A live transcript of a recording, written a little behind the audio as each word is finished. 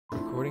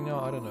Recording now?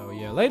 I don't know.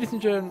 Yeah, ladies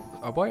and gentlemen,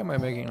 why am I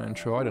making an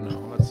intro? I don't know.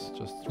 Let's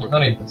just. I'm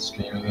not even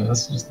streaming it.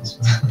 Let's just.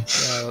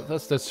 Yeah,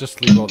 let's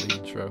just leave out the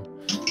intro.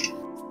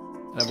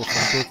 I will for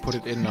sure put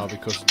it in now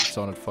because it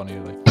sounded funny.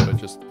 Like, but I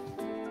just.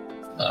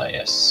 Ah,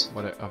 yes.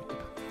 What I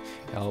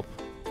help.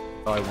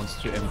 I wants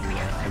to MU.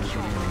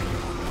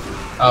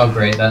 Oh,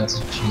 great. That's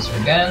a chooser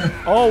again.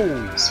 Oh,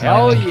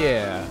 Smiling. hell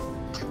yeah!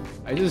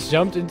 I just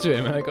jumped into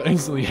him and I got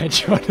instantly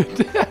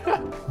headshotted.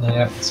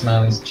 Yeah,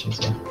 Smiley's a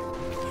chooser.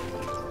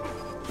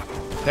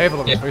 They have a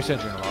lot Yeah. of first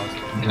entry in the last.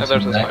 Yeah,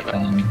 there's a sniper.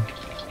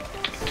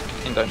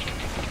 In Dutch.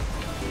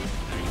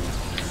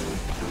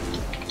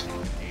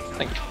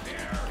 Thank you.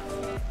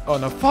 Oh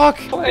no, fuck!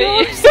 Play. No,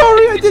 I'm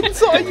sorry, I didn't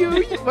saw you!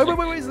 Wait,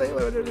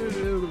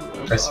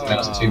 Press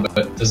mouse too,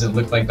 but does it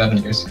look like that on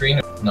your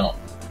screen? No.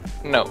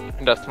 No,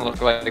 it doesn't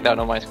look like that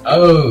on my screen.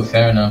 Oh,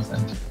 fair enough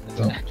then.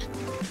 Cool.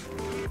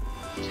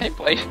 Hey,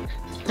 play.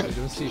 I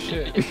don't see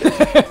shit.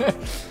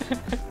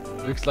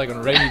 Looks like on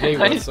a rainy day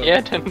or I so.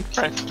 scared him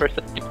for a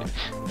second.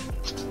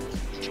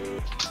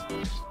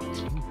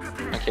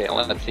 Okay,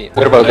 let's see.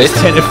 What about this?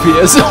 10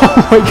 FPS, oh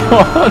my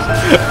god!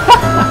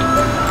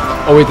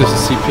 Oh wait, this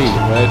is CP,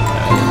 right?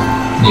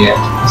 Yeah,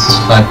 this is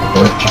 5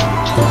 porch.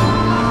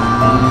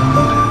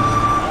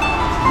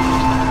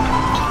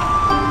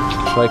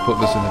 Should I put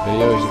this in the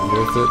video? Is it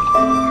worth it?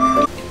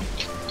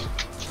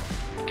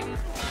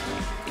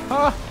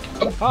 Ah!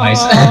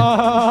 Nice.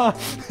 Ah!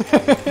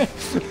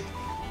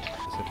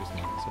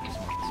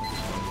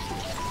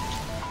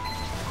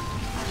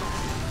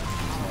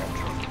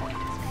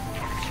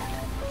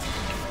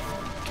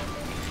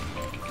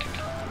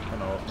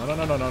 No, no,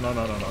 no, no, no, no,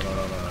 no, no, no, no,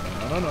 no,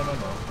 no, no, no, no,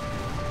 no.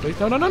 Wait,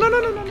 no, no, no, no, no,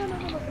 no, no, no, no,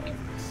 no.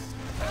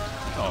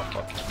 Oh,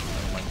 fuck.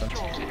 Never mind then.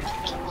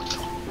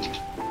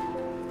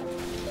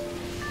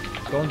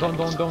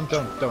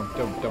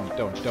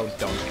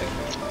 Don't.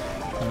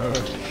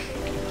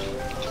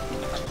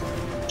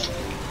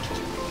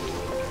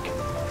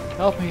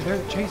 Help me,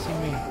 they're chasing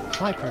me.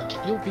 Sniper,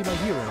 you'll be my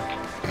hero.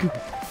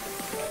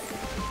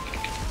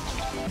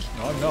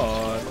 No, I'm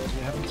not.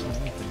 You haven't seen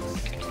anything.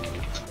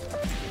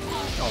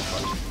 Oh,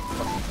 fuck.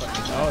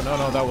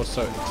 No, that was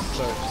such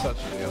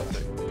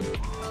chaotic.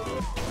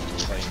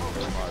 Playing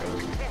for Mario.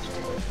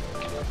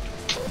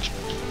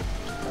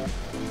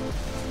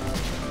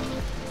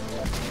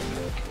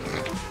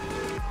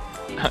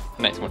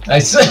 Nice one.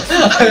 Nice.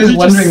 I was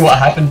wondering what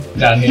happened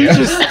down You here.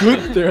 just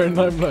stood there and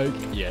I'm like,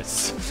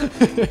 yes.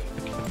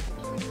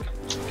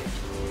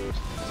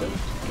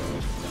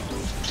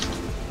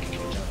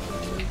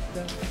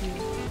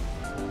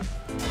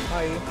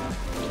 Hi.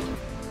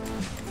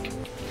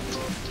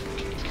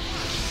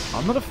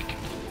 I'm not a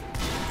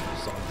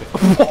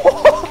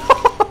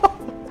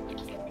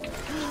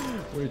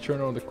when you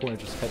turn around the corner,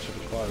 just catch up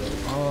the car.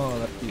 Oh,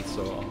 that feels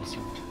so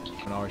awesome.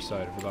 On our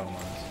side of the battle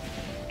lines.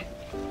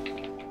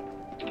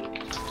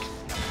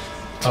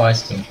 Oh, I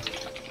see.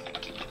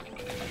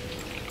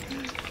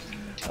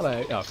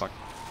 Hello. Oh, fuck.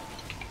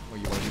 Oh,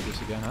 you wanna do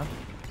this again, huh?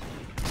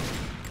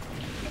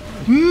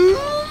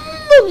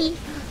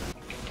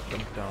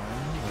 Jump down,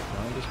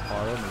 this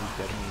pile, maybe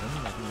getting in,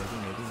 maybe.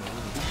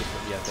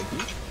 Yeah, thank you.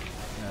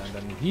 And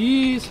then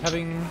he's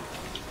having...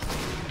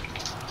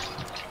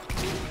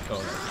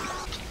 Oh, no.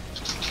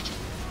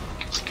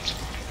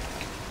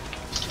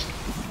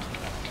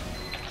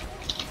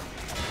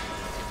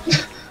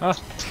 Huh?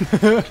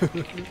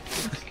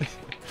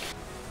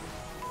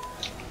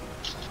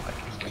 I've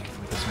been waiting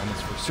for this moment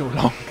for so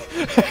long.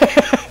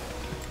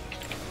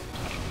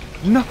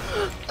 No!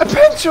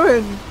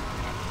 APenjuin!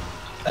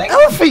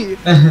 Elfi!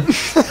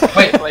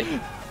 Wait.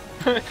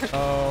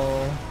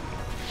 Oh.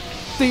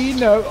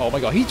 Dino! Oh my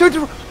god, he turned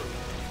to...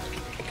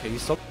 Okay, he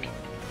stopped.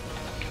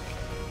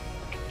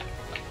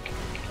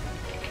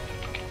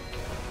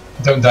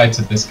 Don't die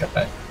to this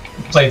guy.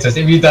 Playtest,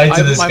 if you die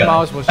to this my guy.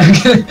 mouse was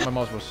just, my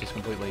mouse was just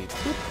completely...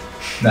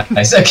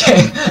 Nice,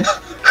 okay.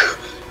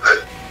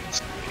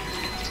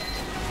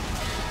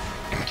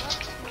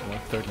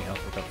 130 health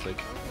for God's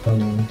sake.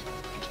 No.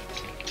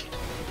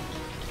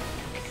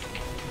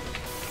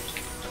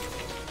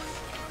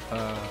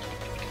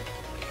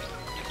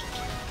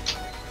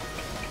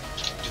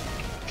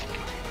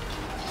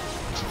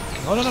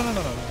 Oh,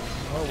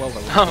 well.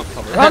 Oh,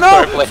 Oh no!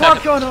 sorry,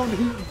 Fuck! Oh no! He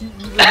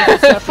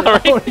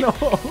Sorry. Oh no!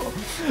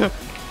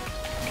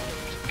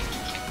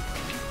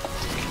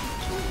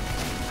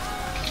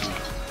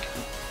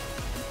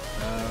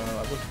 I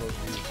was supposed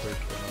to use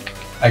first,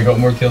 but I got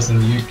more kills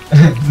than you.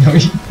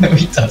 no,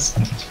 he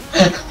doesn't.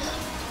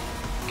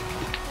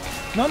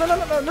 no!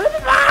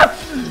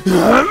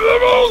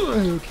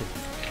 Okay.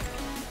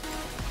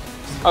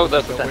 Oh,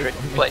 that's the sentry.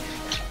 Play.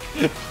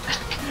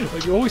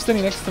 Like, you're always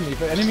standing next to me.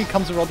 If an enemy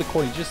comes around the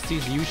corner, he just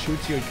sees you,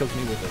 shoots you, and kills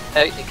me with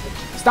it.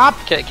 Stop!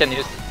 Can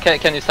you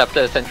zap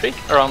the sentry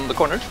around the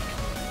corner?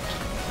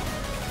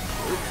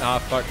 Ah,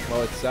 fuck.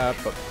 Well, it's that,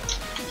 but...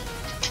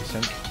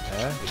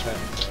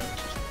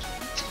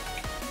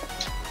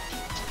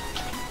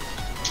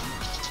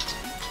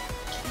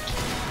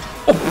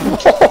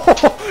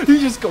 He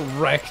just got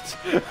wrecked.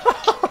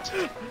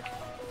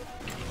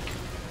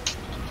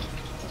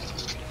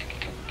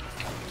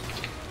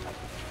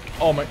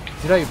 Oh my,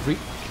 did I re-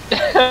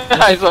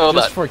 I saw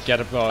Just that. forget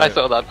about I it.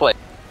 saw that play.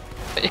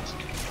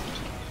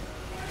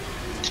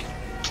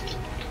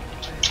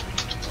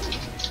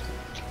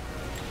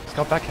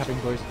 Stop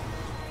backcapping, boys.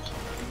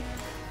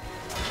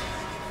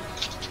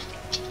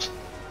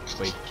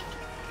 Wait.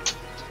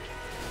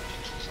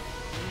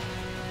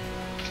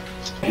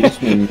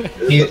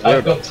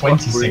 I've got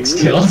 26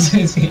 kills.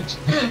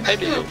 Hey,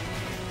 Beagle.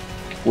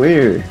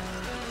 Where?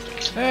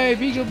 Hey,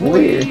 Beagle boy!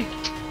 Where?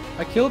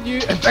 I killed you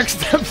and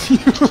backstabbed you!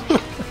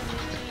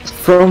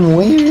 From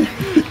where?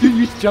 Dude,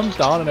 you jumped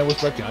down and I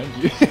was right behind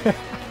you.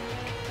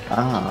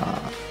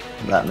 Ah,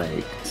 that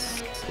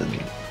makes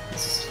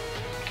sense.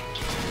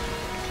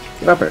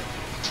 Get up here.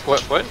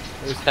 What?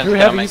 There's Can two I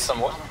make heavies. some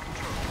more?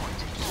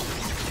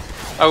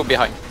 Oh,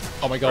 behind.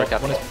 Oh my god,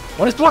 Right,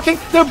 one is blocking!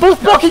 They're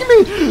both blocking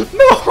me!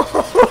 No!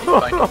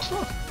 Fine.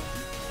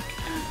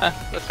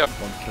 Let's go.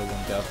 One kill,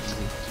 one death,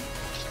 easy.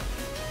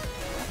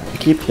 I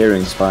keep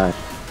hearing Spy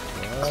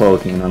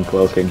cloaking and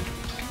uncloaking.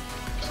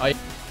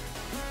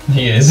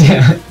 He is,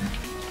 yeah. Can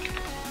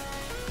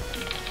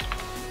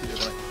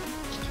I?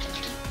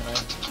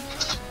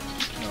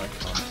 No, I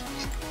can't.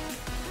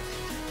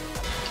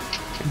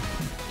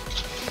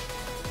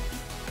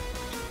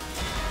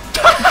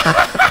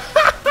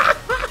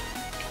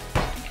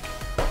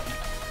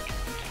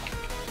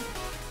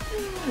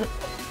 I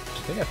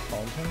think I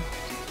found him.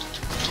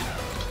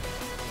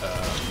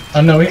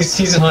 Oh no,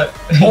 he's like.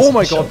 Oh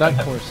my god, that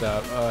course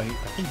out. I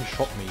think he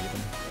shot me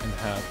even in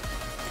half.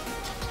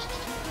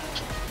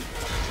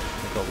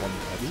 I got one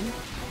heavy.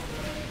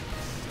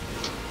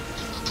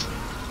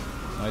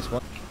 Nice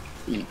one.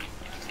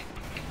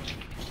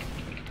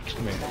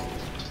 Come here.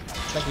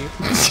 Thank you.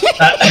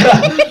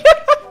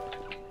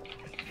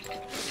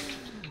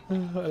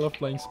 I love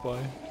playing Spy.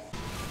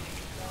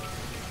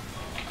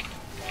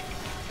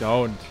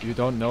 You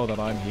don't know that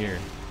I'm here.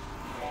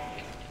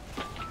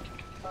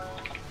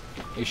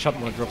 Hey, shut,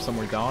 wanna drop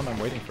somewhere down? I'm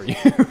waiting for you.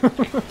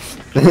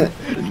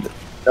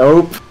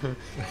 Nope.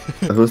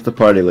 Who's the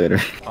party leader?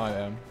 I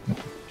am.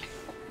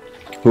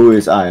 Who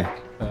is I?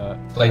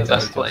 Play Let's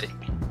test. play.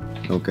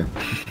 Okay.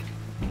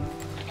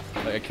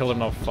 Like, I killed him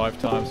now 5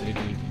 times and he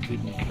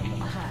didn't even come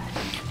in.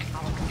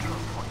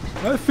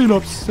 I feel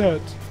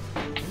upset.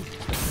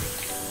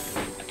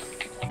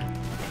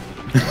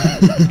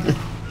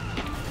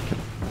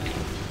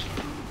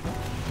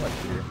 Right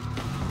here.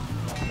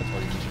 That's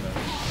what you need to know.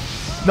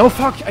 No,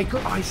 fuck!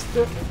 I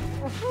still...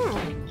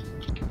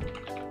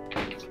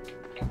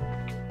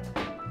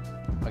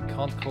 I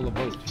can't call a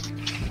vote.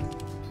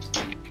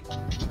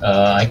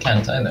 I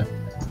can't either.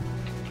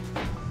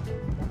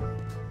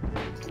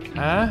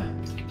 Huh?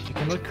 You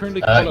cannot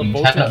currently call a you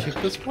vote to cannot. kick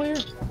this player?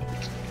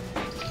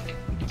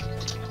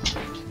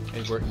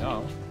 It worked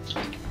now.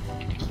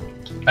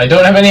 I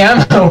don't have any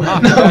ammo! Ah,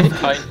 No!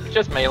 fine.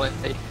 Just melee.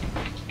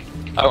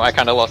 Oh, I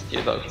kinda lost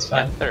you though. It's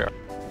fine. Yeah, there you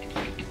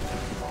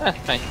are.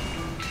 Nice.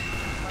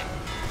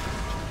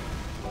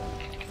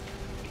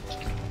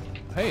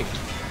 Hey,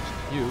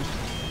 you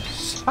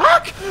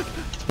suck!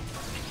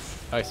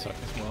 I suck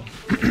as well.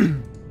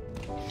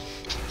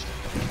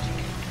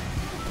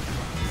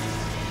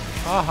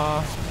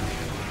 Haha.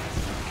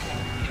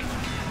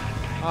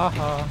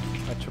 Haha.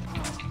 I took.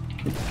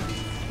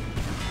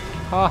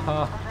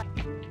 Haha.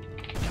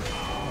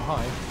 Oh,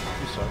 hi.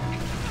 You suck.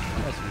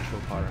 That's a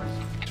usual pirates.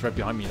 It's right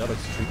behind me. That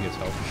looks creepy as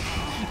hell.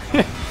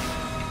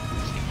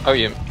 Oh,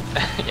 you.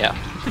 Yeah.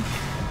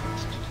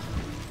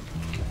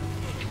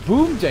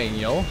 Boom,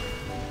 Daniel.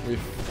 We're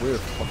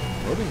fucking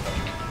loading them.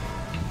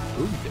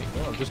 Boom,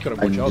 Daniel. I'm just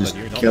gonna I watch out just that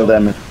you're not. killed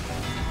Eminem.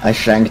 I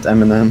shanked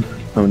Eminem.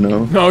 Oh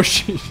no. No,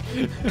 she.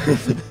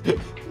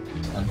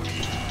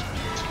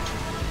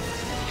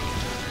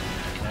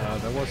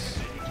 That was.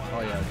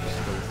 Oh yeah, just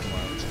go come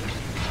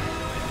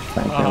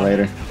Thank you Uh-huh.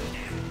 later.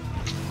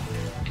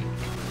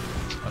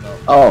 out. I know.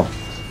 Oh,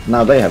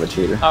 now they have a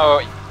cheater.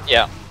 Oh,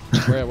 yeah.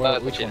 Where?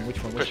 That's Which it, one?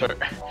 Which one? For Which sure. one?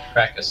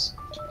 Practice.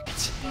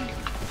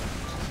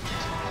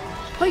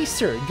 Please,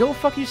 sir, go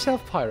fuck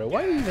yourself, Pyro.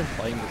 Why are you even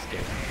playing this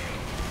game?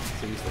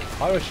 Seriously,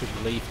 Pyro should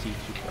leave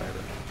TF2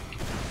 forever.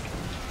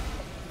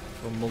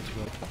 For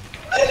multiple.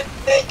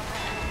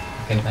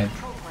 Okay, thanks.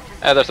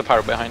 There's a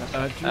power behind us. Do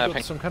you got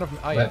ping. some kind of?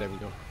 Ah, yeah, Where? there we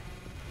go.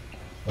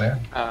 Where?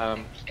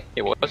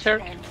 It was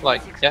here?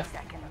 Like, yeah.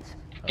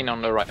 In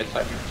on the right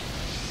side.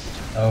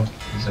 Oh,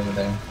 he's over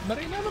there.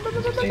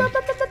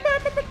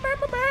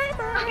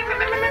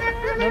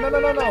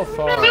 No,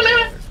 far.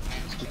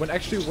 It went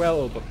actually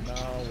well, but now,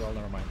 well,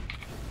 never mind.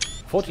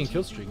 14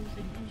 kill streak.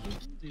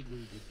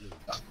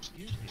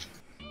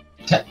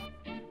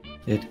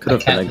 It could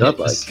have been a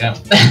godlike.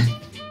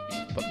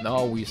 But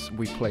now we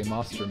play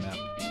master map.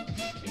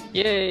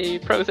 Yay,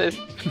 process!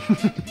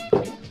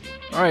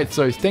 Alright,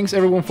 so thanks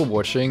everyone for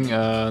watching,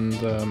 and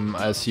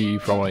as you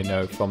probably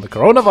know from the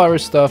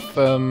coronavirus stuff,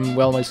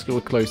 well, my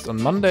school closed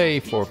on Monday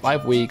for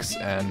 5 weeks,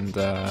 and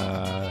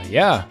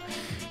yeah,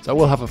 so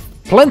we'll have a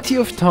plenty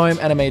of time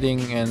animating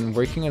and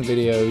working on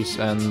videos,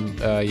 and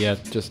yeah,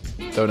 just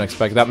don't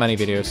expect that many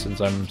videos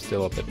since I'm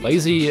still a bit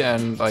lazy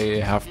and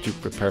I have to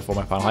prepare for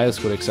my final high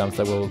school exams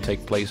that will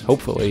take place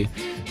hopefully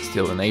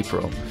still in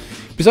April.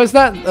 Besides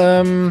that,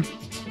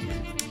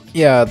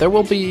 yeah, there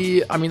will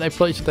be, I mean, I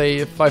played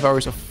today 5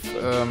 hours of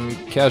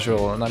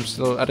casual and I'm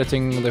still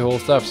editing the whole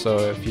stuff, so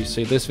if you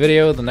see this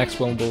video, the next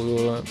one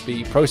will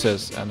be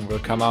processed and will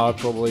come out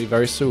probably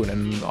very soon,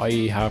 and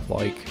I have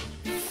like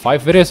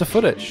 5 videos of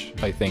footage,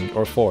 I think,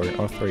 or 4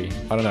 or 3,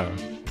 I don't know,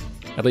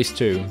 at least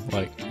 2,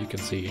 like you can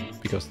see,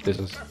 because this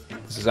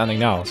is ending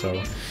now,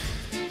 so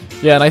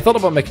yeah. And I thought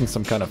about making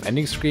some kind of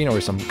ending screen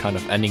or some kind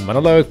of ending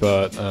monologue,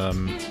 but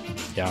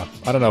yeah,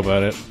 I don't know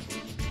about it,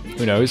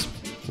 who knows,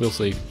 we'll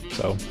see.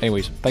 So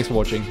anyways, thanks for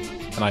watching,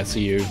 and I'll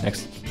see you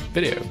next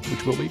video,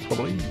 which will be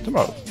probably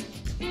tomorrow.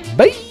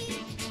 Bye!